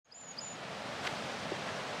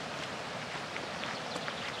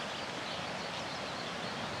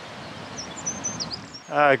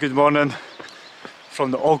Good morning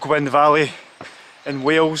from the Ogwen Valley in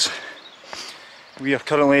Wales. We are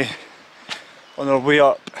currently on our way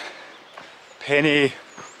up Carneddau,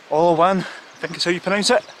 I think is how you pronounce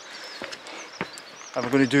it. And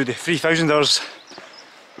we're going to do the 3000ers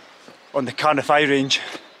on the Carneddau Range,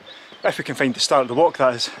 if we can find the start of the walk,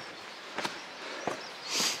 that is.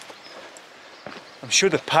 I'm sure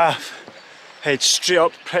the path heads straight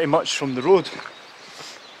up pretty much from the road.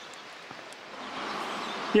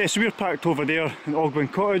 Yeah, so we're parked over there in Ogwen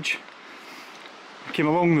Cottage. We came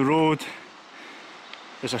along the road,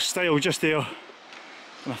 there's a stile just there,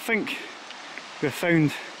 and I think we've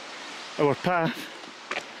found our path,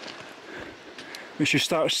 which should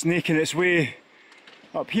start snaking its way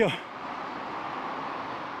up here.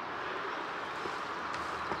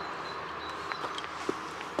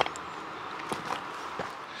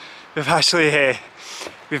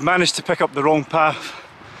 We've managed to pick up the wrong path.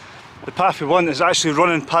 The path we want is actually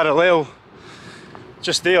running parallel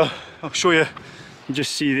just there. I'll show you. You can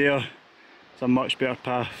just see there, it's a much better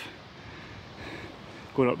path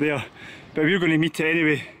going up there. But we're going to meet it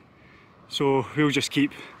anyway, so we'll just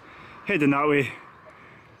keep heading that way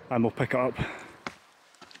and we'll pick it up.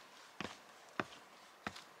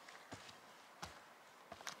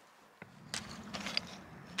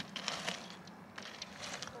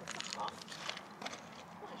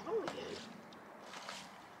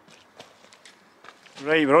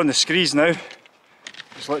 Right, we're on the screes now.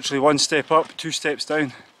 It's literally one step up, two steps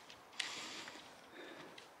down.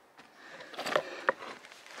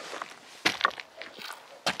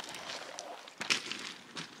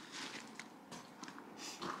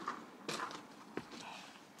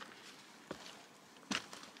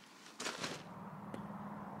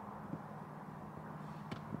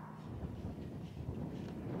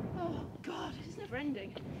 Oh God, it's never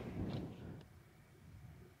ending.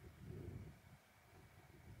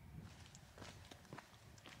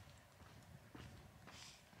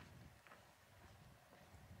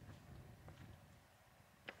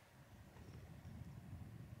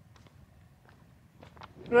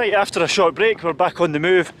 Right, after a short break we're back on the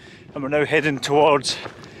move and we're now heading towards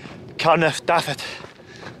Carneddau.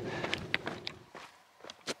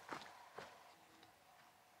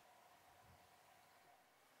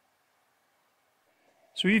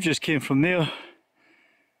 So we've just came from there,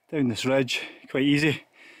 down this ridge, quite easy,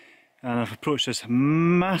 and I've approached this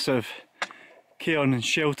massive cairn and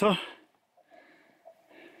shelter,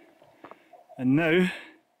 and now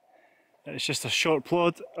it's just a short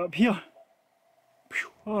plod up here.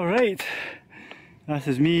 Alright, that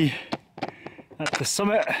is me at the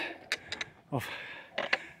summit of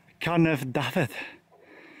Carneddau.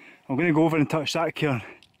 I'm going to go over and touch that cairn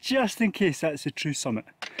just in case that's the true summit,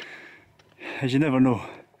 as you never know.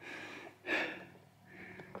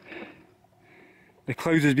 The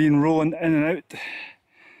clouds has been rolling in and out.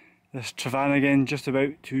 This Trevan again just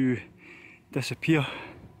about to disappear.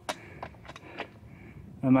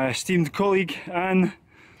 And my esteemed colleague Anne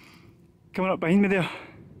coming up behind me there.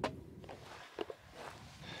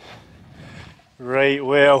 Right,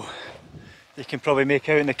 well, you can probably make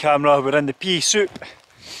out in the camera we're in the pea soup.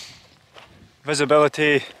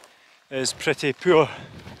 Visibility is pretty poor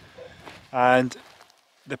and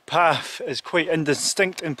the path is quite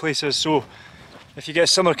indistinct in places, so if you get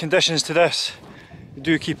similar conditions to this,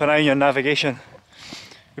 do keep an eye on your navigation.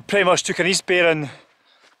 We pretty much took an east bearing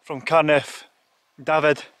from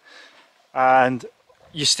Carneddau and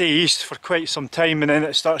you stay east for quite some time and then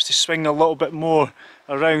it starts to swing a little bit more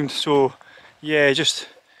around, so yeah, just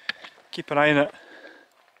keep an eye on it.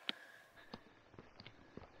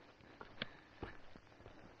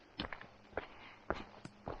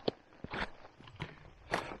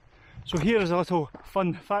 So here is a little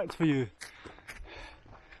fun fact for you.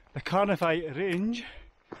 The Carneddau Range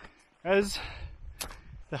is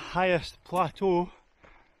the highest plateau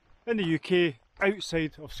in the UK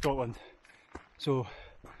outside of Scotland. So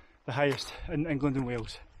the highest in England and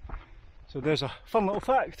Wales. So there's a fun little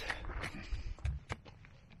fact.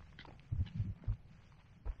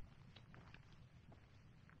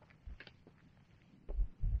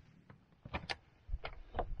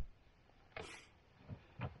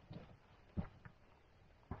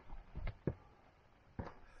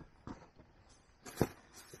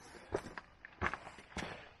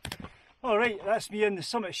 Alright, that's me in the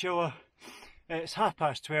summit shower. It's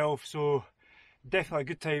 12:30, so definitely a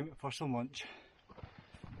good time for some lunch.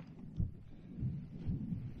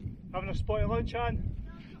 Having a spotty lunch, Anne?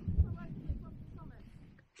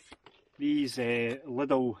 These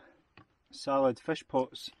Lidl salad fish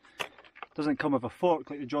pots doesn't come with a fork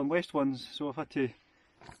like the John West ones, so I've had to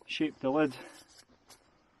shape the lid.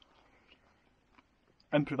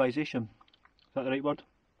 improvisation. Is that the right word?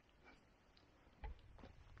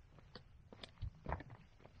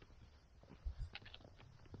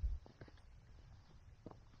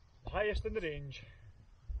 Highest in the range.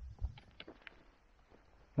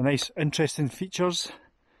 The nice interesting features,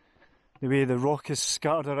 the way the rock is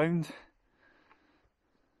scattered around.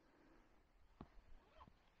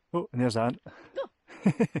 Oh, and there's Ant.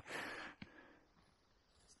 Oh.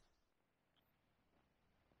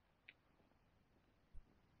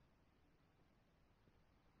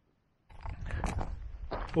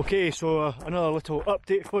 Okay, so another little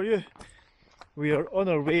update for you. We are on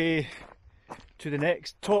our way to the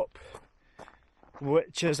next top,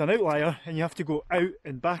 which is an outlier, and you have to go out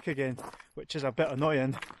and back again, which is a bit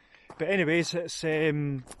annoying. But anyways, it's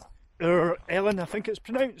Ellen, I think it's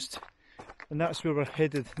pronounced, and that's where we're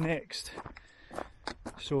headed next.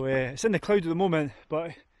 So it's in the cloud at the moment,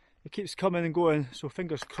 but it keeps coming and going, so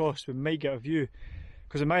fingers crossed we might get a view.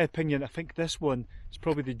 Because in my opinion, I think this one is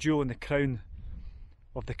probably the jewel in the crown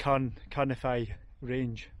of the Carneddau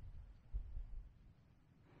Range.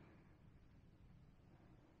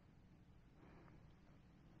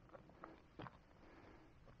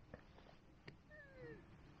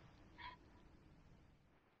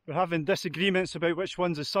 We're having disagreements about which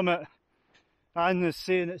one's the summit. Anne is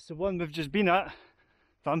saying it's the one we've just been at,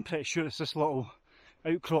 but I'm pretty sure it's this little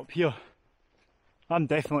outcrop here. I'm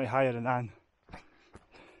definitely higher than Anne.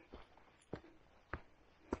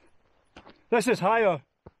 This is higher.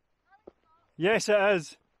 Yes, it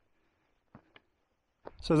is.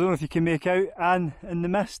 So I don't know if you can make out Anne in the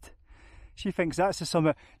mist. She thinks that's the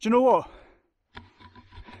summit. Do you know what?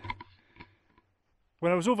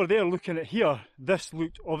 When I was over there looking at here, this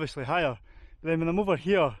looked obviously higher. But then when I'm over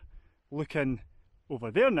here looking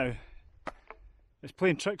over there now, it's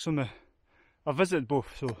playing tricks on me. I've visited both,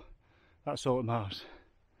 so that's all that matters.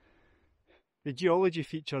 The geology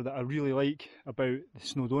feature that I really like about the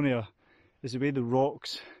Snowdonia is the way the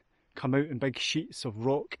rocks come out in big sheets of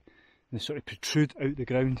rock and they sort of protrude out the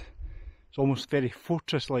ground. It's almost very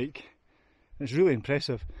fortress-like. It's really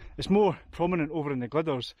impressive. It's more prominent over in the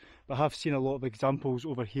Glidders, but I have seen a lot of examples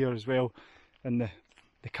over here as well in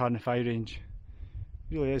the Carneddau Range.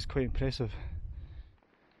 It really is quite impressive.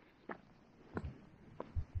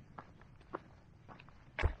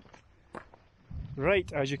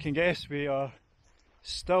 Right, as you can guess, we are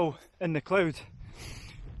still in the cloud.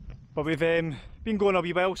 But we've been going a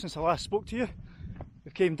wee while since I last spoke to you.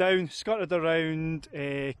 We came down, skirted around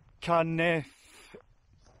Carneddau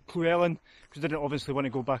Range, because we didn't obviously want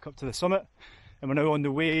to go back up to the summit. And we're now on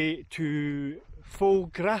the way to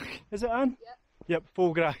Folgrach, is it Anne? Yep. Yep,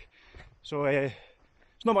 Folgrach. So there's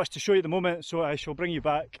not much to show you at the moment, so I shall bring you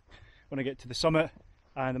back when I get to the summit,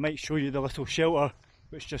 and I might show you the little shelter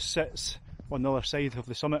which just sits on the other side of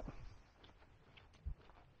the summit.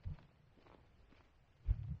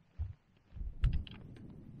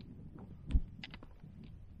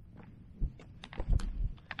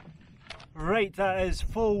 Right, that is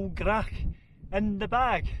Folgrach in the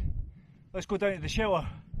bag. Let's go down to the shelter.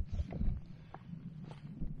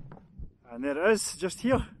 And there it is, just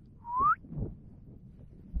here.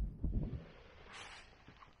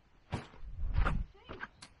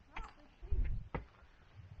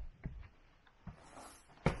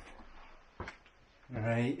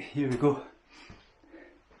 Right, here we go.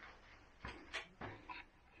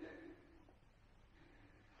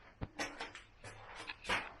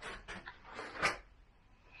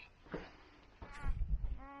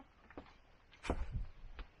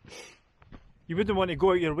 You wouldn't want to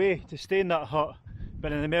go out your way to stay in that hut,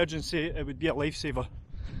 but in an emergency it would be a lifesaver.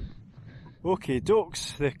 Okay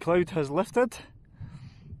dokes, the cloud has lifted.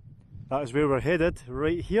 That is where we're headed,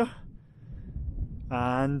 right here.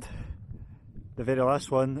 And the very last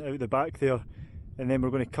one out the back there. And then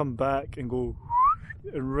we're going to come back and go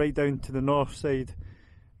right down to the north side.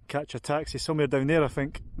 Catch a taxi somewhere down there, I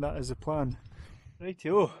think. That is the plan.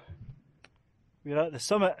 Rightio, we're at the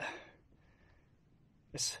summit.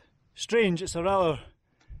 It's strange, it's a rather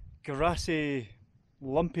grassy,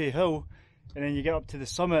 lumpy hill, and then you get up to the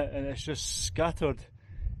summit and it's just scattered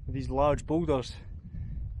with these large boulders.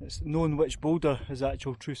 It's known which boulder is the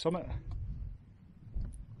actual true summit.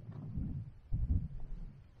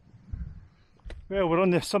 Well, we're on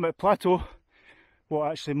the summit plateau.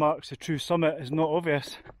 What actually marks the true summit is not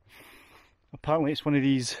obvious. Apparently it's one of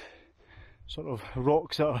these sort of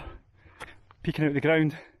rocks that are peeking out the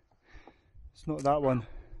ground. It's not that one.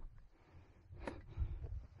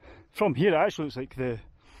 From here it actually looks like the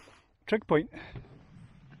trig point.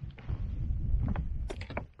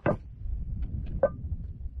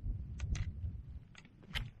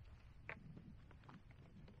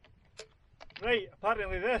 Right,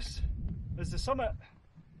 apparently this is the summit.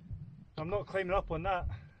 I'm not climbing up on that.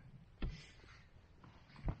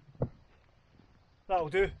 That'll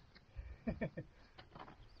do.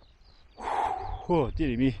 Oh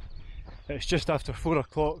dearie me. It's just after 4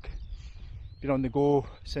 o'clock. Been on the go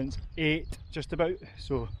since 8 just about.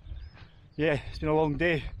 So yeah, it's been a long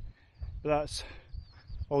day. But that's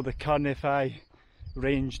all the Carneddau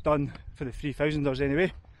Range done for the 3000ers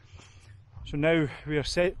anyway. So now we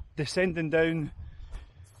are descending down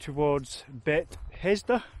towards Bet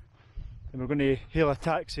Hesda, and we're going to hail a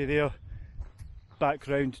taxi there back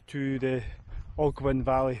round to the Ogwen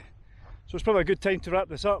Valley. So it's probably a good time to wrap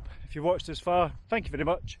this up. If you watched this far, thank you very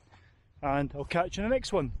much, and I'll catch you in the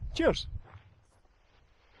next one. Cheers!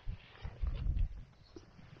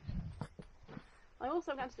 I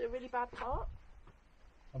also went to do a really bad part.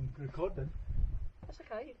 I'm recording. That's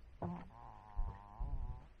okay.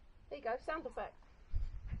 There you go, sound effect.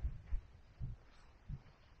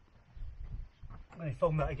 I'm going to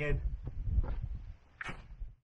film that again.